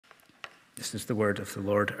This is the word of the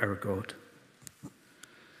Lord our God.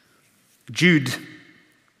 Jude,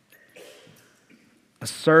 a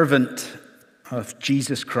servant of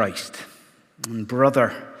Jesus Christ and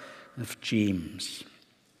brother of James,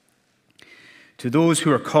 to those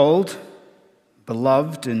who are called,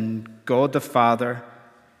 beloved in God the Father,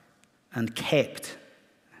 and kept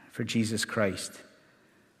for Jesus Christ,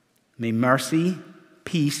 may mercy,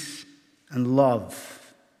 peace, and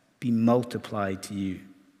love be multiplied to you.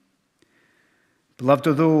 Beloved,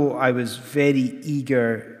 although I was very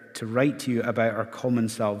eager to write to you about our common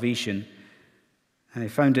salvation, I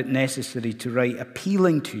found it necessary to write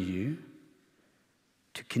appealing to you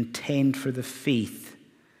to contend for the faith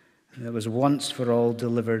that was once for all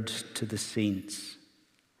delivered to the saints.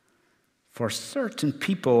 For certain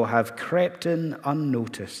people have crept in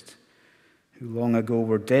unnoticed, who long ago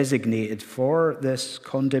were designated for this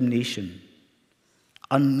condemnation,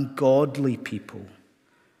 ungodly people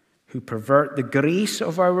who pervert the grace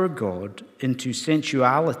of our God into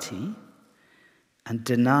sensuality and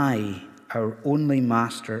deny our only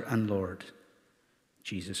Master and Lord,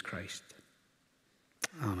 Jesus Christ.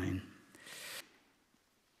 Amen.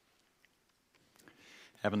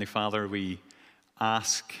 Heavenly Father, we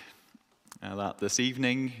ask that this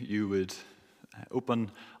evening you would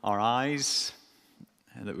open our eyes,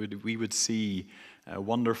 and that we would see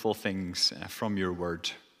wonderful things from your word.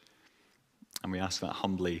 And we ask that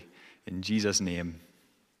humbly in Jesus' name.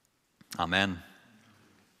 Amen.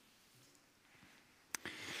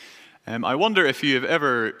 I wonder if you have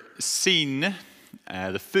ever seen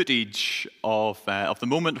the footage of the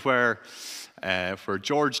moment where for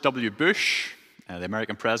George W. Bush, the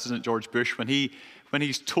American president George Bush, when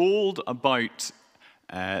he's told about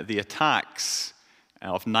the attacks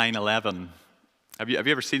of 9/11. Have you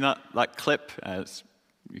ever seen that clip?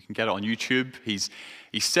 You can get it on YouTube. He's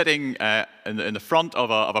sitting in the front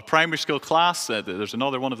of a primary school class. There's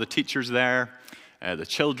another one of the teachers there. The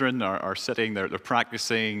children are sitting there. They're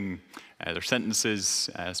practicing their sentences,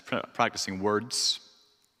 practicing words.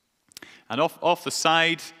 And off the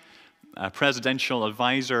side, a presidential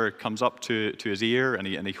advisor comes up to his ear, and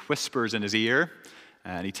he whispers in his ear,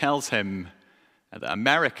 and he tells him that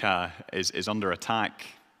America is under attack.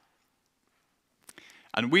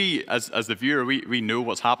 And we, as the viewer, we know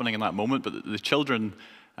what's happening in that moment, but the children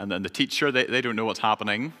and the teacher, they don't know what's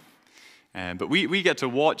happening. But we get to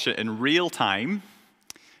watch it in real time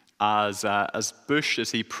as Bush,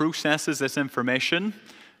 as he processes this information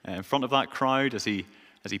in front of that crowd, as he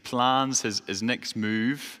plans his next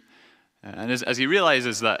move, and as he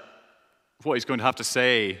realizes that what he's going to have to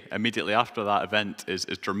say immediately after that event is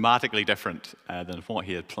dramatically different than what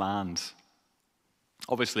he had planned.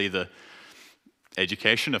 Obviously, the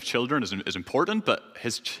education of children is important, but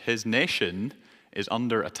his nation is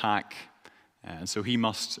under attack, and so he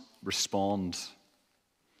must respond.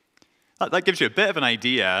 That gives you a bit of an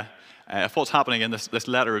idea of what's happening in this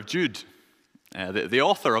letter of Jude. The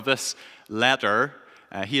author of this letter,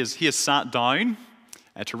 he has sat down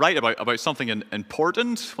to write about something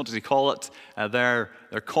important. What does he call it? Their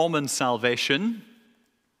common salvation.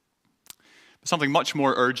 Something much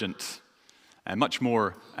more urgent and much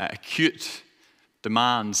more acute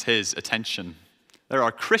demands his attention. There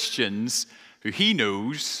are Christians who he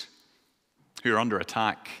knows who are under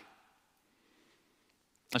attack.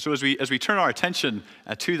 And so as we turn our attention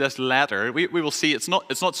to this letter, we will see it's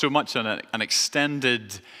not so much an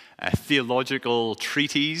extended theological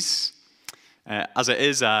treatise as it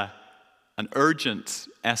is an urgent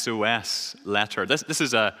SOS letter. This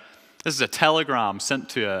is a telegram sent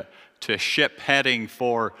to a ship heading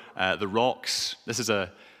for the rocks. This is an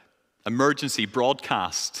emergency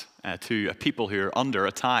broadcast to a people who are under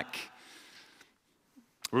attack.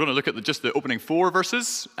 We're going to look at just the opening 4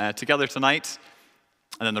 verses together tonight,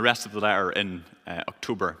 and then the rest of the letter in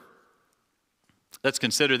October. Let's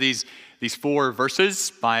consider these 4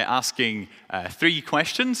 verses by asking 3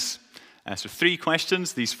 questions. So 3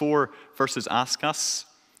 questions these 4 verses ask us,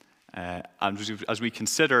 and as we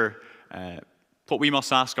consider what we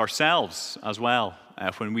must ask ourselves as well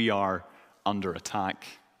when we are under attack.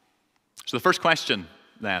 So the first question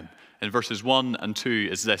then, in verses 1 and 2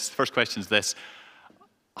 is this. The first question is this: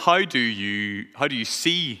 How do you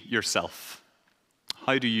see yourself?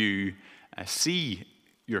 How do you see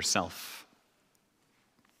yourself?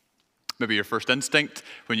 Maybe your first instinct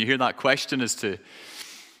when you hear that question is to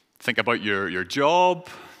think about your job,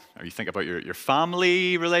 or you think about your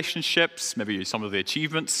family relationships, maybe some of the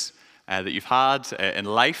achievements that you've had in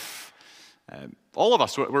life. All of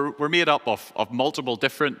us, we're made up of multiple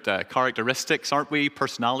different characteristics, aren't we?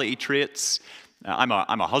 Personality traits. I'm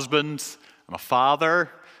a husband, I'm a father,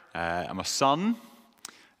 I'm a son.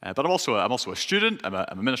 But I'm also a student. I'm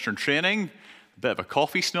a minister in training, a bit of a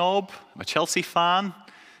coffee snob. I'm a Chelsea fan.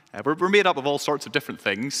 We're made up of all sorts of different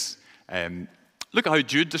things. Look at how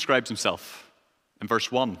Jude describes himself in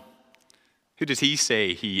verse 1. Who does he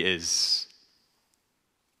say he is?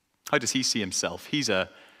 How does he see himself? He's a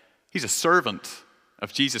servant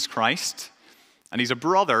of Jesus Christ, and he's a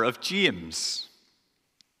brother of James.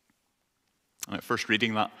 And at first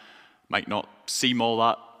reading, that might not seem all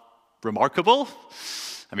that remarkable.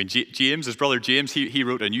 I mean, James, his brother James, he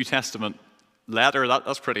wrote a New Testament letter.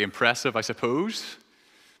 That's pretty impressive, I suppose.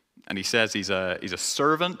 And he says he's a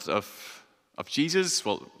servant of Jesus.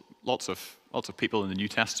 Well, lots of people in the New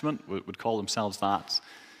Testament would call themselves that.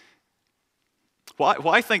 What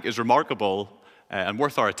I think is remarkable and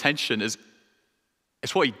worth our attention is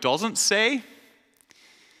what he doesn't say.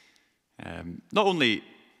 Not only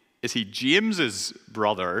is he James's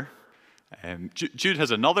brother, Jude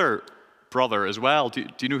has another brother as well. Do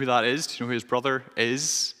you know who that is? Do you know who his brother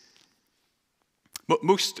is?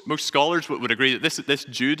 Most scholars would agree that this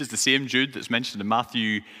Jude is the same Jude that's mentioned in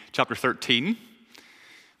Matthew chapter 13.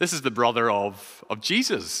 This is the brother of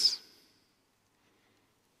Jesus.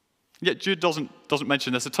 Yet Jude doesn't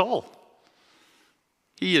mention this at all.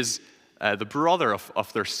 He is the brother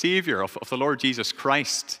of their Savior, of the Lord Jesus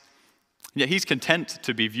Christ. Yet he's content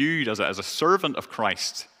to be viewed as a servant of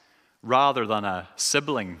Christ rather than a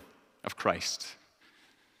sibling of Christ.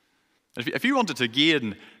 If you wanted to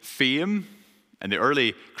gain fame in the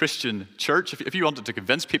early Christian church, if you wanted to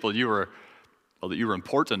convince people that you were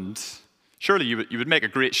important, surely you would make a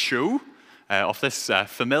great show of this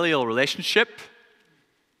familial relationship.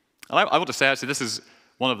 And I want to say, actually, this is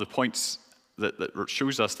one of the points that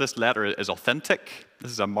shows us this letter is authentic.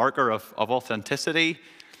 This is a marker of authenticity.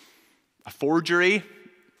 A forgery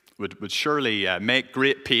would surely make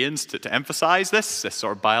great pains to emphasize this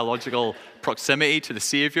sort of biological proximity to the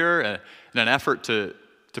Savior in an effort to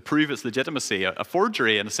prove its legitimacy. A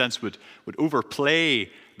forgery, in a sense, would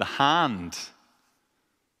overplay the hand.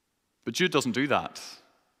 But Jude doesn't do that.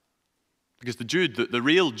 Because the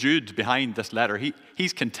real Jude behind this letter,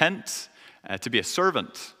 he's content to be a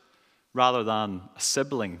servant rather than a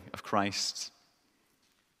sibling of Christ.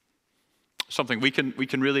 Something we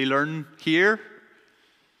can really learn here.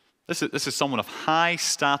 This is someone of high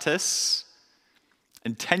status,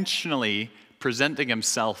 intentionally presenting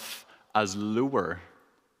himself as lower.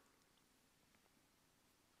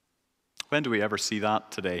 When do we ever see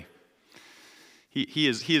that today? He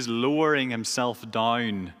is lowering himself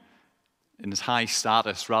down in his high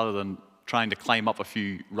status rather than trying to climb up a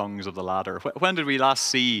few rungs of the ladder. When did we last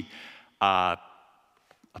see a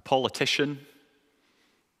politician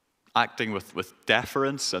acting with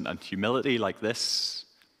deference and humility like this?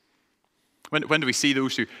 When do we see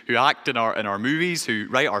those who act in our movies, who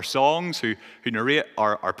write our songs, who narrate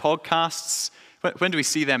our podcasts? When do we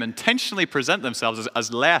see them intentionally present themselves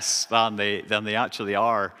as less than they actually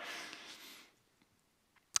are?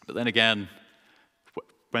 But then again,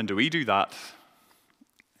 when do we do that?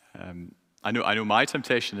 I know my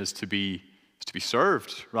temptation is to be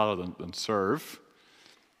served rather than serve.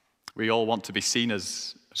 We all want to be seen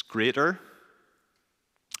as greater.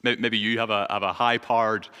 Maybe you have a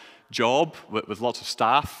high-powered job with lots of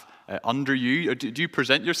staff under you. Do you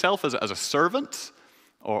present yourself as a servant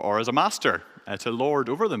or as a master to lord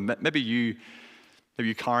over them? Maybe you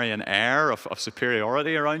carry an air of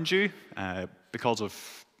superiority around you because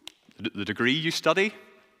of the degree you study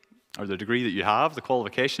or the degree that you have, the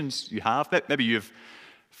qualifications you have. Maybe you have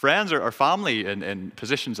friends or family in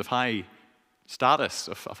positions of high status,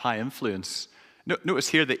 of high influence. Notice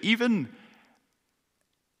here that even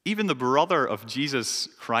the brother of Jesus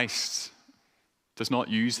Christ does not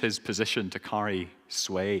use his position to carry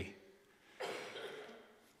sway.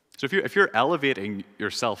 So if you're elevating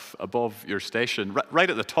yourself above your station, right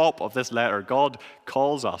at the top of this letter, God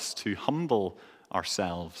calls us to humble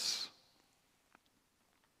ourselves.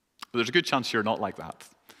 But there's a good chance you're not like that.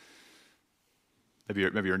 Maybe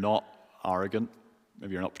you're not arrogant.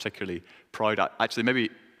 Maybe you're not particularly proud. Actually, maybe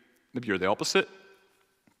you're the opposite.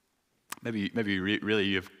 Maybe really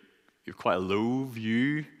you've quite a low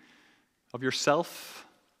view of yourself.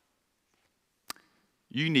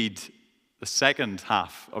 You need the second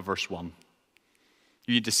half of verse 1.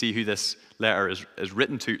 You need to see who this letter is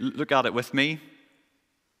written to. Look at it with me.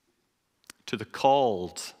 To the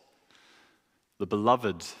called, the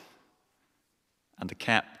beloved, and the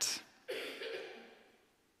kept.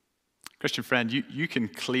 Christian friend, you can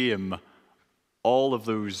claim all of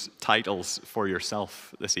those titles for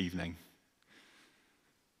yourself this evening.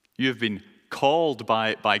 You have been called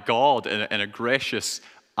by God in a gracious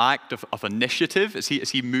act of initiative as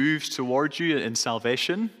he moves towards you in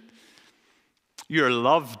salvation. You are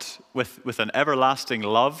loved with an everlasting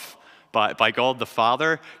love by God the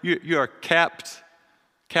Father. You are kept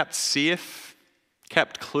safe,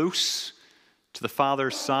 kept close to the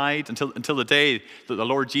Father's side until the day that the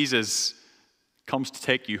Lord Jesus comes to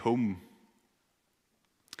take you home.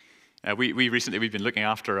 We've been looking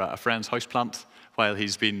after a friend's houseplant while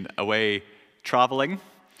he's been away traveling.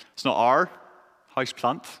 It's not our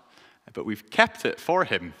houseplant, but we've kept it for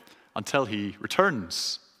him until he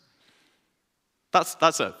returns.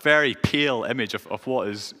 That's a very pale image of what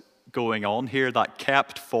is going on here, that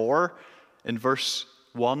kept for in verse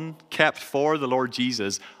 1, kept for the Lord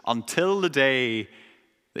Jesus until the day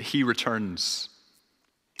that he returns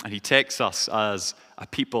and he takes us as a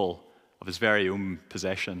people of his very own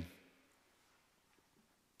possession.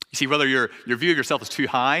 You see, whether your view of yourself is too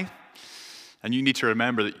high and you need to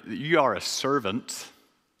remember that you are a servant,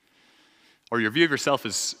 or your view of yourself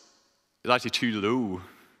is actually too low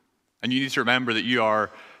and you need to remember that you are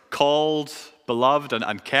called, beloved,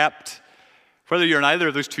 and kept, whether you're in either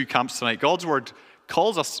of those two camps tonight, God's word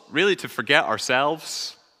calls us really to forget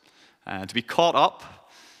ourselves and to be caught up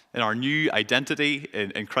in our new identity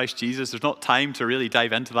in Christ Jesus. There's not time to really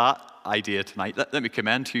dive into that idea tonight. Let me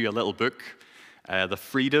commend to you a little book, The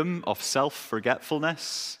Freedom of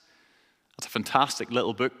Self-Forgetfulness. That's a fantastic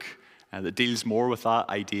little book that deals more with that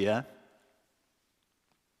idea.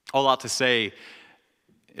 All that to say,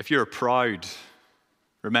 if you're proud,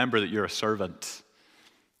 remember that you're a servant.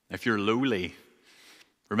 If you're lowly,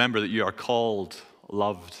 remember that you are called,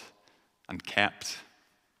 loved, and kept.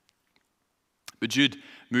 But Jude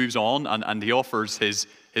moves on and he offers his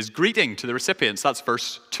greeting to the recipients. That's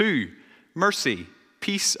verse 2. Mercy,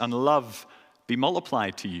 peace, and love be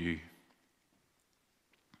multiplied to you.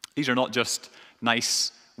 These are not just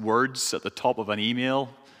nice words at the top of an email.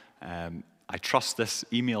 I trust this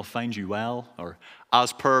email finds you well, or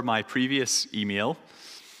as per my previous email.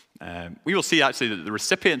 We will see actually that the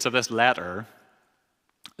recipients of this letter,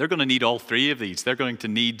 they're going to need all three of these. They're going to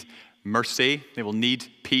need mercy, they will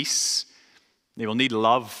need peace, they will need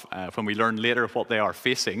love when we learn later what they are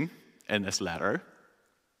facing in this letter.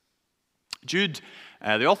 Jude,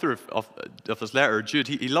 the author of this letter, Jude,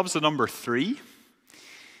 he loves the number 3.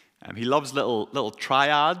 He loves little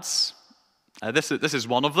triads. This is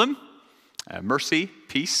one of them. Mercy,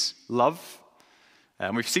 peace, love.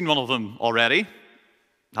 And we've seen one of them already,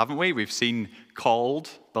 haven't we? We've seen called,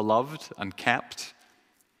 beloved, and kept.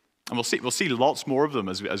 And we'll see lots more of them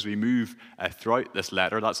as we move throughout this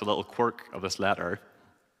letter. That's a little quirk of this letter.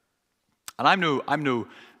 And I'm no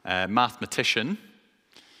mathematician.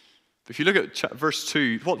 But if you look at verse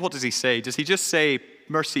 2, what does he say? Does he just say,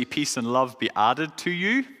 mercy, peace, and love be added to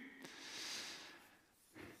you?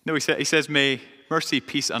 No, he says, may mercy,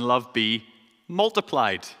 peace, and love be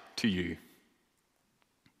multiplied to you.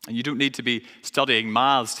 And you don't need to be studying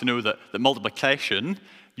maths to know that multiplication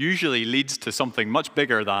usually leads to something much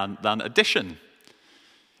bigger than addition.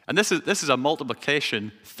 And this is a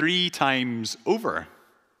multiplication 3 times over.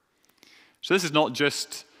 So this is not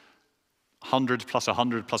just 100 plus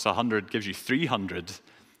 100 plus 100 gives you 300.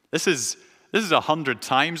 This is 100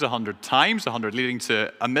 times 100 times 100 leading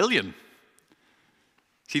to 1,000,000.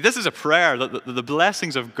 See, this is a prayer that the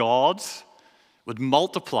blessings of God would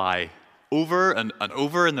multiply over and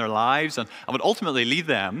over in their lives and would ultimately lead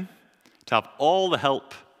them to have all the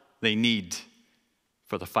help they need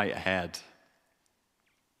for the fight ahead.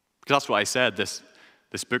 Because that's what I said this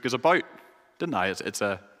book is about, didn't I? It's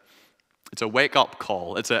a wake-up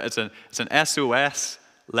call. It's an SOS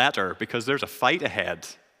letter because there's a fight ahead.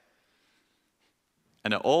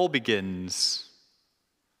 And it all begins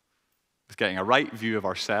with getting a right view of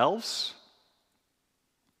ourselves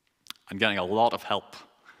and getting a lot of help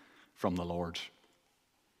from the Lord.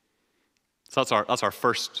 So that's our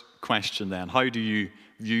first question then. How do you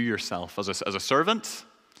view yourself? As a servant?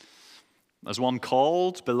 As one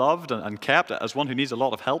called, beloved, and kept? As one who needs a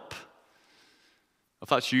lot of help? If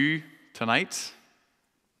that's you tonight,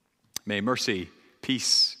 may mercy,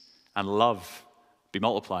 peace, and love be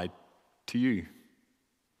multiplied to you.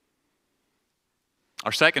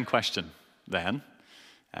 Our second question then,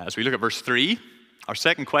 as we look at verse 3, our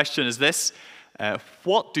second question is this: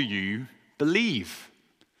 what do you believe?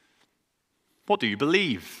 What do you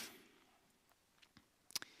believe?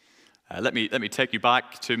 Let me take you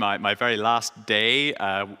back to my very last day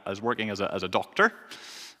as working as a doctor.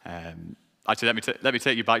 Actually, let me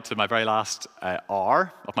take you back to my very last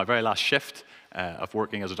hour of my very last shift of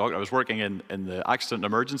working as a doctor. I was working in the accident and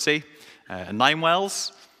emergency in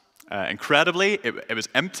Ninewells. Incredibly, it was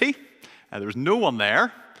empty. There was no one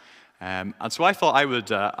there. And so I thought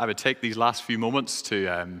I would take these last few moments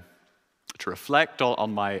to reflect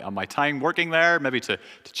on my time working there, maybe to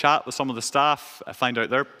chat with some of the staff, find out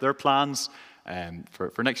their plans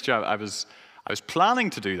for next year. I was planning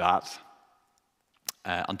to do that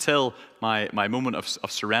until my moment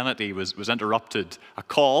of serenity was interrupted. A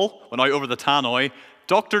call went out over the tannoy.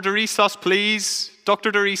 Dr. Dorisas, please.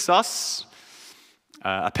 Dr. Dorisas.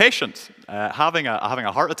 A patient having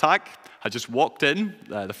a heart attack had just walked in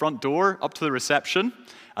the front door up to the reception,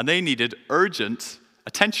 and they needed urgent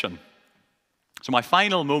attention. So my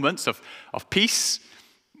final moments of peace,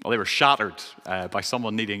 well, they were shattered by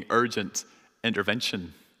someone needing urgent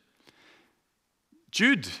intervention.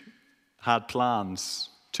 Jude had plans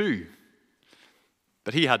too,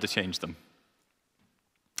 but he had to change them.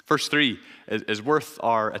 Verse 3 is worth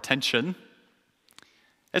our attention.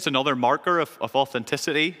 It's another marker of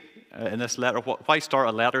authenticity in this letter. Why start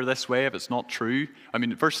a letter this way if it's not true? I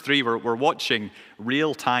mean, verse 3, we're watching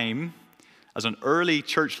real time as an early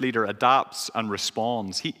church leader adapts and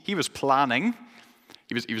responds. He was planning.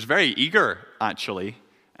 He was very eager, actually,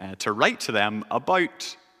 to write to them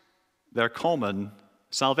about their common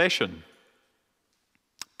salvation.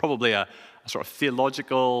 Probably a sort of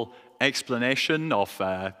theological explanation of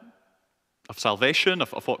salvation,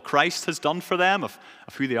 of what Christ has done for them, of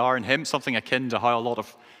who they are in Him, something akin to how a lot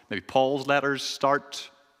of maybe Paul's letters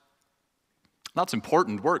start. That's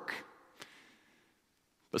important work.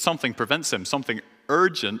 But something prevents him. Something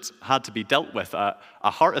urgent had to be dealt with. A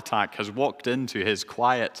heart attack has walked into his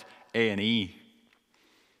quiet A&E.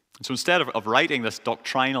 And so instead of writing this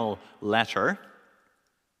doctrinal letter,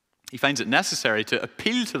 he finds it necessary to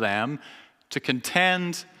appeal to them to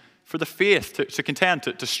contend for the faith, to contend,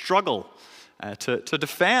 to struggle, to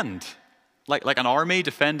defend. Like an army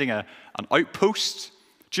defending an outpost,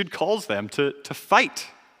 Jude calls them to fight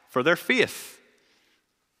for their faith.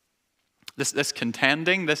 This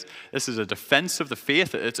contending, this is a defense of the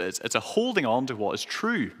faith. It's a holding on to what is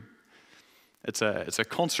true. It's a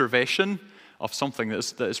conservation of something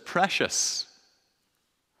that is precious.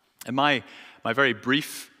 In my very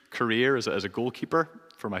brief career as a goalkeeper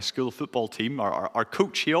for my school football team, our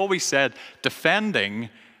coach, he always said, defending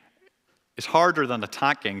is harder than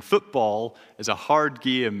attacking. Football is a hard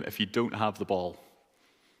game if you don't have the ball.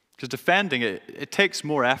 Because defending, it takes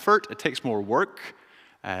more effort, it takes more work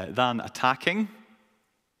than attacking.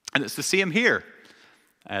 And it's the same here.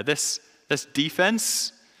 This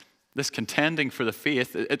defense, this contending for the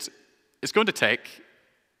faith, it's going to take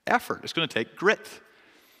effort. It's going to take grit.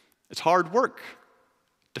 It's hard work,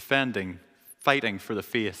 defending, fighting for the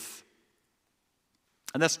faith.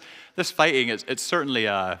 And this fighting, it's certainly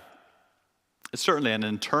an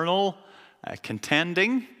internal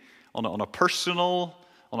contending on a personal,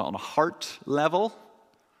 on a heart level.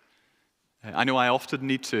 I know I often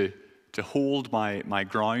need to hold my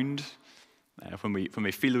ground when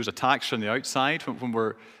we feel those attacks from the outside, when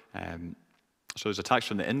we're so those attacks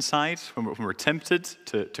from the inside, when we're tempted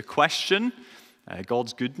to question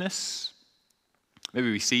God's goodness. Maybe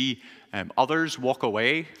we see others walk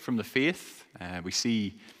away from the faith. We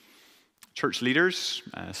see church leaders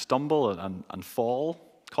stumble and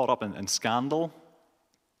fall, caught up in scandal.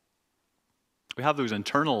 We have those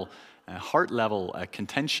internal heart level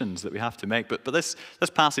contentions that we have to make. But this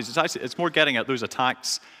passage, it's more getting at those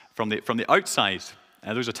attacks from the outside,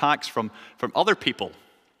 those attacks from other people.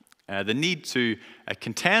 The need to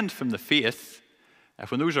contend from the faith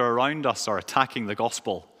when those around us are attacking the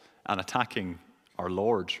gospel and attacking our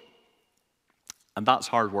Lord. And that's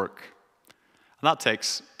hard work. And that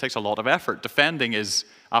takes a lot of effort. Defending is,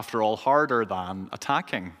 after all, harder than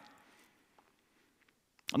attacking.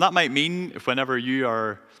 And that might mean if whenever you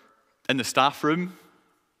are in the staff room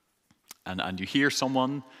and you hear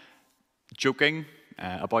someone joking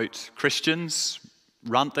about Christians,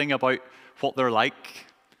 ranting about what they're like,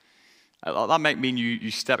 that might mean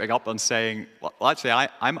you stepping up and saying, well, actually,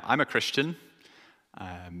 I'm a Christian.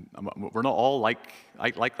 We're not all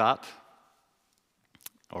like that.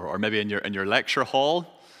 Or maybe in your lecture hall,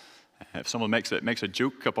 if someone makes a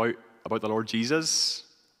joke about the Lord Jesus,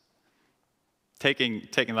 taking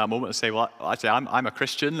that moment to say, well, actually, I'm a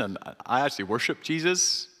Christian and I actually worship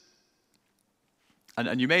Jesus.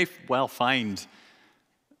 And you may well find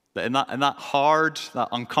that in that hard, that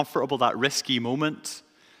uncomfortable, that risky moment,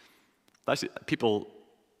 people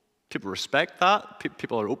respect that.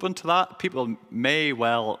 People are open to that. People may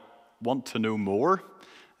well want to know more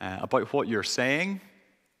about what you're saying.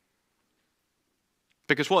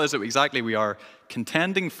 Because what is it exactly we are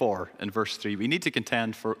contending for in verse 3? We need to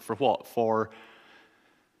contend for what? For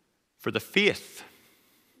the faith.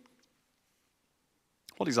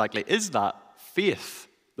 What exactly is that faith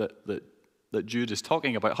that Jude is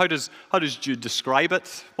talking about. How does Jude describe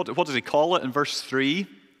it? What does he call it in verse 3?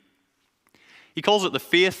 He calls it the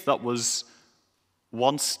faith that was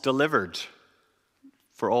once delivered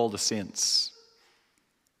for all the saints.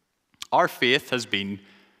 Our faith has been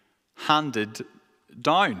handed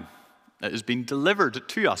down. It has been delivered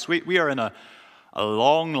to us. We are in a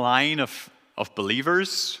long line of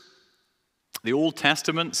believers. The Old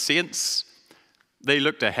Testament saints, they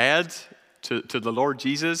looked ahead to the Lord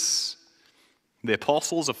Jesus. The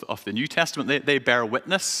apostles of the New Testament, they bear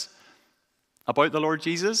witness about the Lord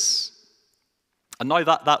Jesus. And now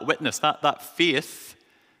that witness, that faith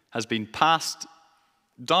has been passed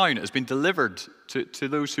down. It has been delivered to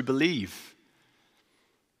those who believe.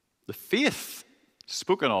 The faith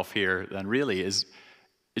spoken of here then really is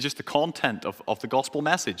just the content of the gospel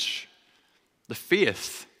message. The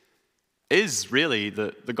faith is really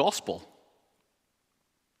the gospel.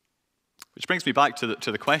 Which brings me back to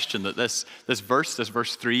the question that this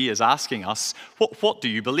verse 3, is asking us, what do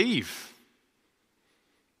you believe?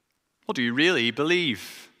 What do you really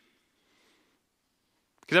believe?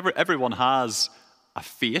 Because everyone has a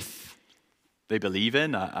faith they believe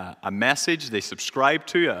in, a message they subscribe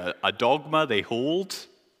to, a dogma they hold.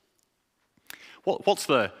 What's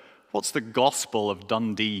the gospel of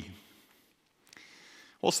Dundee?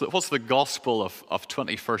 What's the gospel of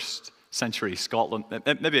 21st century Scotland?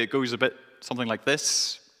 Maybe it goes a bit something like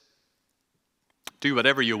this. Do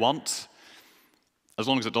whatever you want, as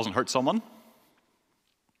long as it doesn't hurt someone.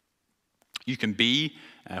 You can be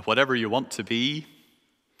whatever you want to be.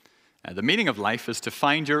 The meaning of life is to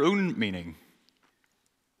find your own meaning.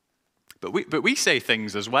 But we say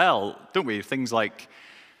things as well, don't we? Things like,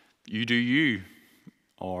 you do you,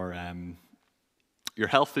 or your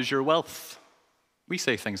health is your wealth. We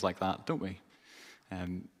say things like that, don't we?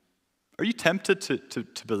 Are you tempted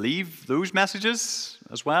to believe those messages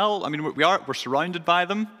as well? I mean, we're surrounded by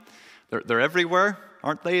them. They're everywhere,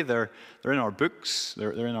 aren't they? They're in our books.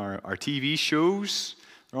 They're in our TV shows.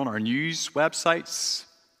 They're on our news websites.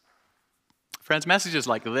 Friends, messages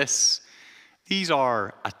like this, these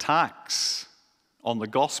are attacks on the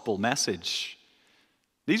gospel message.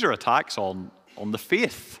 These are attacks on the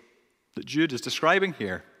faith that Jude is describing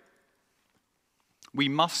here. We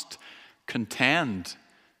must contend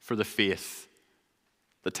for the faith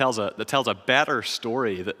that tells a better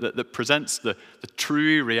story, that presents the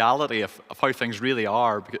true reality of how things really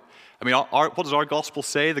are. I mean, what does our gospel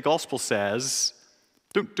say? The gospel says,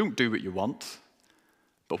 don't do what you want,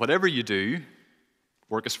 but whatever you do,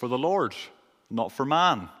 work is for the Lord, not for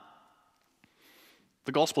man.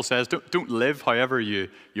 The gospel says, don't live however you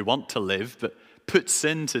want to live, but put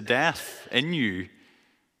sin to death in you,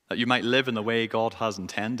 that you might live in the way God has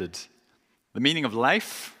intended. The meaning of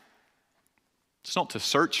life, it's not to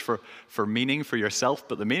search for meaning for yourself,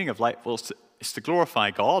 but the meaning of life, well, it's to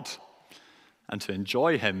glorify God and to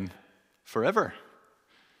enjoy Him forever.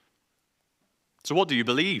 So what do you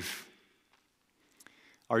believe?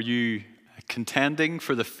 Are you contending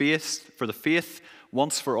for the faith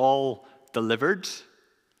once for all delivered?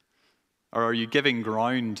 Or are you giving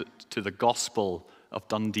ground to the gospel of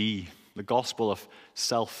Dundee, the gospel of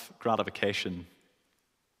self-gratification?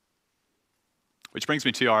 Which brings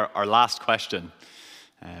me to our last question.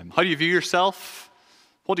 How do you view yourself?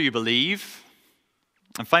 What do you believe?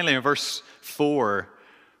 And finally, in verse 4,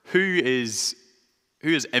 who is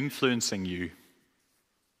influencing you?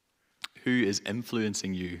 Who is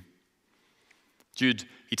influencing you? Jude,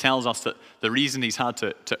 he tells us that the reason he's had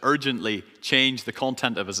to urgently change the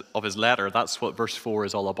content of his letter, that's what verse 4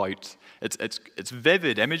 is all about. It's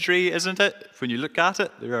vivid imagery, isn't it? When you look at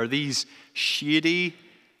it, there are these shady,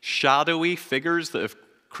 shadowy figures that have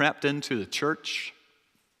crept into the church.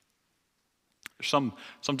 There's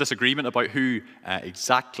some disagreement about who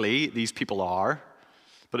exactly these people are,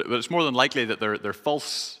 but it's more than likely that they're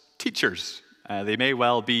false teachers. They may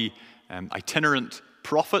well be itinerant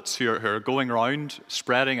prophets who are going around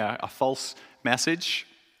spreading a false message,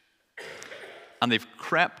 and they've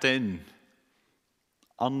crept in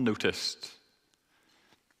unnoticed,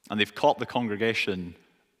 and they've caught the congregation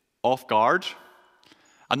off guard,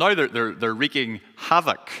 and now they're wreaking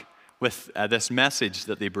havoc with this message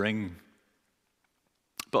that they bring.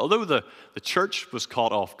 But although the church was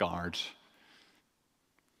caught off guard,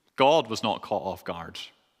 God was not caught off guard.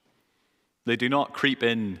 They do not creep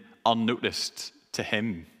in unnoticed to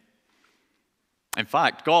Him. In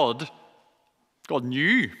fact, God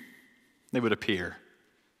knew they would appear.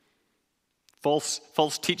 False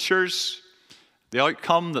teachers, the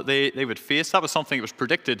outcome that they would face, that was something that was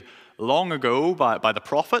predicted long ago by the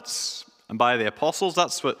prophets, and by the apostles.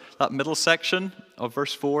 That's what that middle section of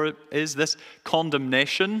verse 4 is, this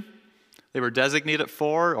condemnation they were designated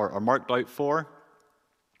for or marked out for.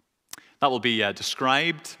 That will be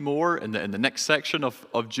described more in the next section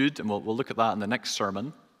of Jude, and we'll look at that in the next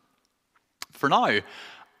sermon. For now,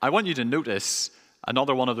 I want you to notice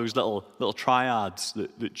another one of those little triads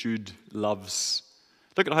that Jude loves.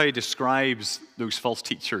 Look at how he describes those false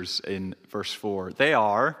teachers in verse 4. They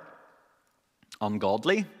are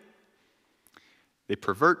ungodly, they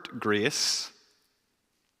pervert grace,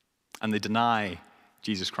 and they deny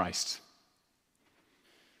Jesus Christ.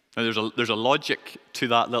 Now, there's a logic to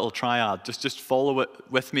that little triad. Just follow it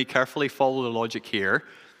with me carefully. Follow the logic here.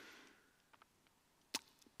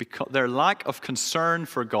 Because their lack of concern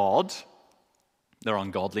for God, their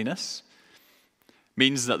ungodliness,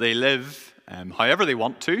 means that they live however they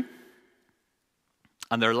want to,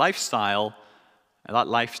 and their lifestyle, that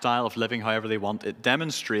lifestyle of living however they want, it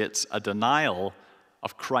demonstrates a denial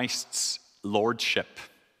of Christ's lordship.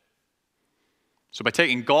 So by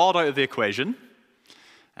taking God out of the equation,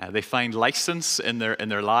 they find license in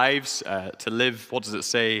their lives to live, what does it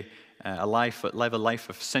say, live a life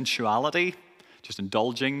of sensuality, just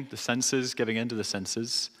indulging the senses, giving into the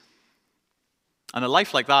senses. And a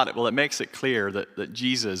life like that, it makes it clear that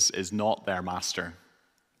Jesus is not their master.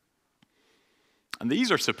 And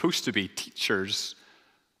these are supposed to be teachers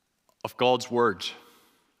of God's word.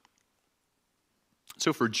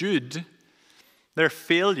 So for Jude, their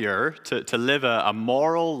failure to live a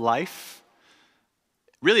moral life,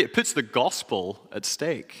 really, it puts the gospel at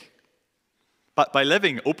stake. But by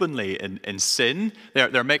living openly in sin,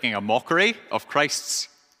 they're making a mockery of Christ's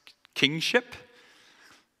kingship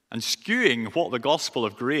and skewing what the gospel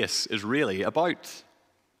of grace is really about.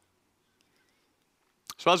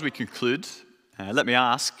 So as we conclude, let me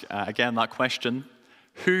ask again that question: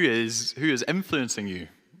 who is influencing you?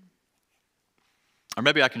 Or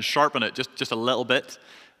maybe I can sharpen it just a little bit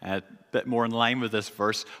more in line with this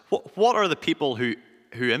verse. What are the people who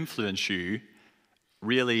influence you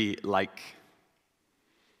really like?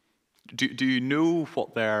 Do you know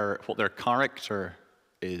what their character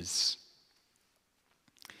is?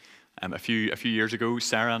 A few years ago,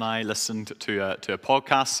 Sarah and I listened to a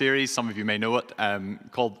podcast series. Some of you may know it,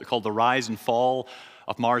 called "The Rise and Fall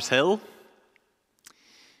of Mars Hill."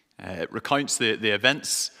 It recounts the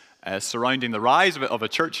events surrounding the rise of a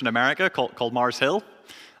church in America called Mars Hill,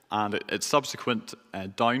 and its subsequent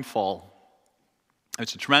downfall.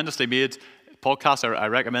 It's a tremendously made podcast. I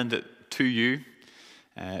recommend it to you.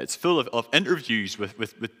 It's full of interviews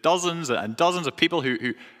with dozens and dozens of people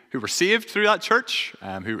who were saved through that church,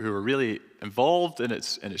 who were really involved in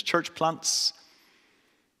its church plants.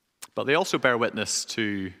 But they also bear witness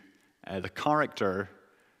to the character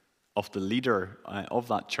of the leader of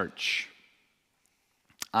that church.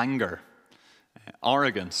 Anger,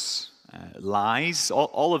 arrogance, lies,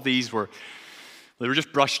 all of these were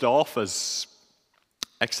just brushed off as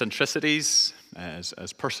eccentricities,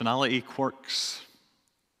 as personality quirks.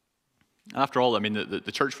 And after all, I mean,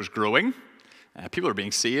 the church was growing. People are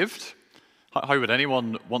being saved. How would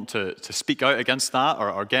anyone want to speak out against that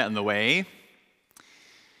or get in the way?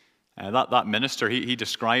 That minister, he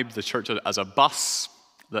described the church as a bus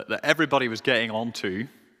that everybody was getting onto,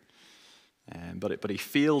 but he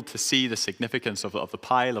failed to see the significance of the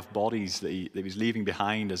pile of bodies that he was leaving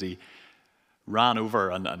behind as he ran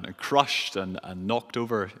over and crushed and knocked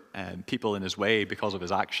over people in his way because of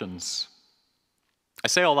his actions. I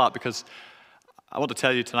say all that because I want to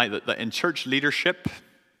tell you tonight that in church leadership,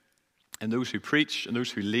 and those who preach and those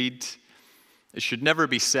who lead, it should never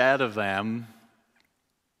be said of them,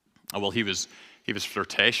 oh, well, he was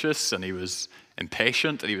flirtatious and he was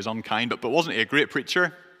impatient and he was unkind, but wasn't he a great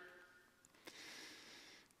preacher?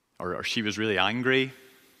 Or she was really angry.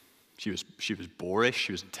 She was boorish.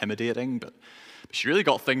 She was intimidating, but she really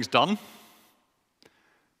got things done.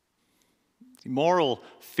 Moral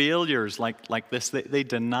failures like this, they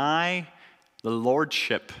deny the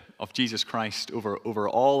lordship of Jesus Christ over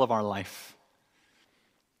all of our life.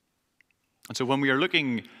 And so when we are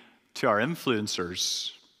looking to our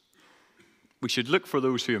influencers, we should look for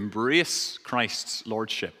those who embrace Christ's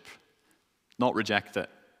lordship, not reject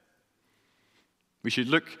it. We should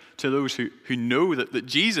look to those who know that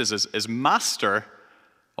Jesus is master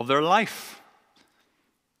of their life.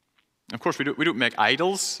 Of course, we don't make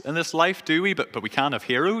idols in this life, do we? But we can have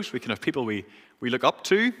heroes. We can have people we look up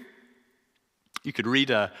to. You could read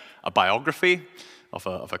a biography of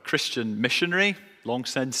a Christian missionary, long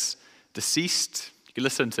since deceased. You could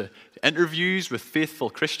listen to interviews with faithful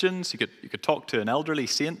Christians. You could talk to an elderly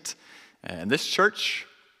saint in this church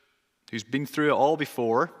who's been through it all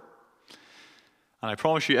before. And I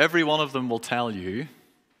promise you, every one of them will tell you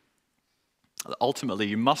that ultimately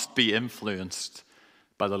you must be influenced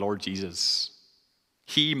by the Lord Jesus.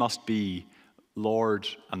 He must be Lord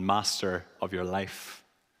and Master of your life.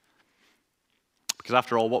 Because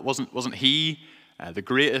after all, wasn't he the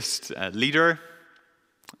greatest leader,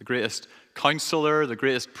 the greatest counselor, the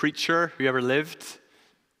greatest preacher who ever lived?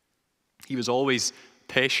 He was always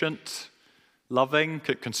patient, loving,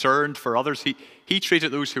 concerned for others. He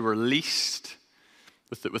treated those who were least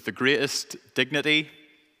with the greatest dignity.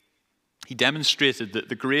 He demonstrated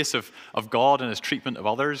the grace of God in his treatment of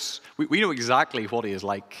others. We know exactly what he is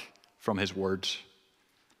like from his word.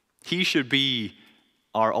 He should be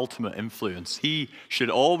our ultimate influence. He should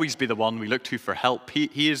always be the one we look to for help.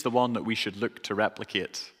 He is the one that we should look to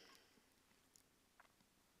replicate.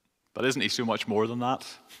 But isn't he so much more than that?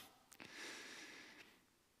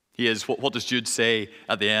 He is, what does Jude say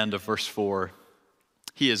at the end of verse 4?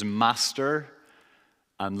 He is Master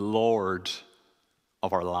and Lord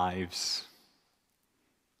of our lives.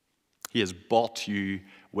 He has bought you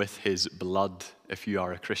with his blood if you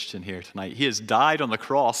are a Christian here tonight. He has died on the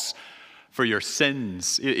cross for your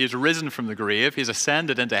sins. He has risen from the grave. He has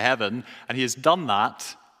ascended into heaven, and he has done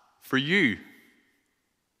that for you.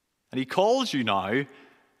 And he calls you now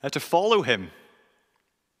to follow him.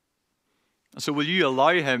 And so will you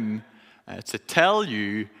allow him to tell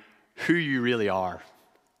you who you really are?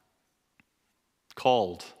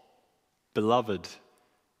 Called, beloved,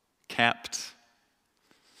 kept.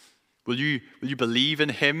 Will you believe in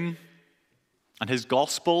him and his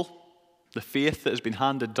gospel, the faith that has been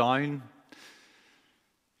handed down?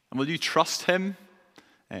 And will you trust him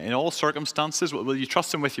in all circumstances? Will you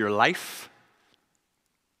trust him with your life?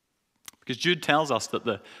 Because Jude tells us that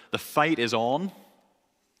the fight is on.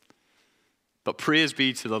 But praise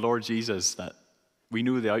be to the Lord Jesus that we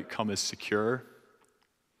know the outcome is secure.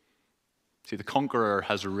 See, the conqueror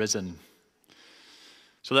has risen.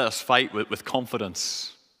 So let us fight with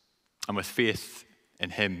confidence and with faith in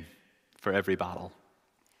him for every battle.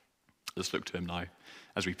 Let's look to him now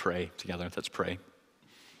as we pray together. Let's pray.